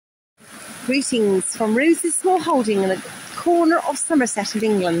Greetings from Rose's small holding in the corner of Somerset in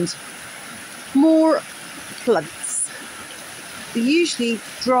England. More floods. The usually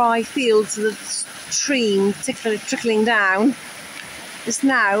dry fields of the stream trickling down is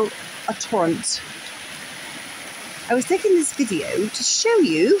now a torrent. I was taking this video to show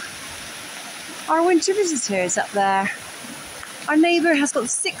you our winter visitors up there. Our neighbour has got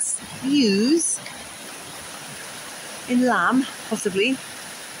 6 ewes in lamb, possibly,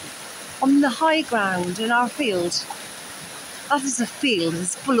 on the high ground in our field. That is a field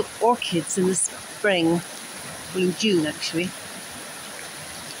that's full of orchids in the spring, well, in June actually.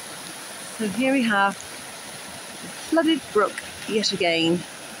 So here we have the flooded brook yet again,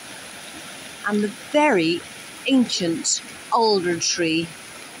 and the very ancient alder tree.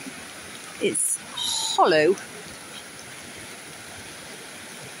 It's hollow,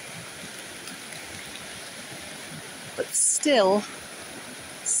 but still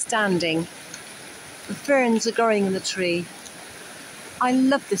standing. The ferns are growing in the tree. I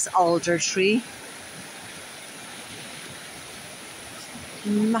love this alder tree.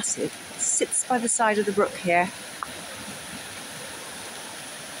 Massive. It sits by the side of the brook here.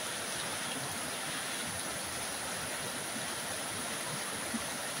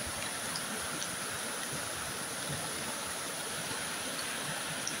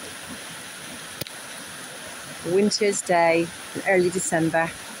 Winter's day in early December.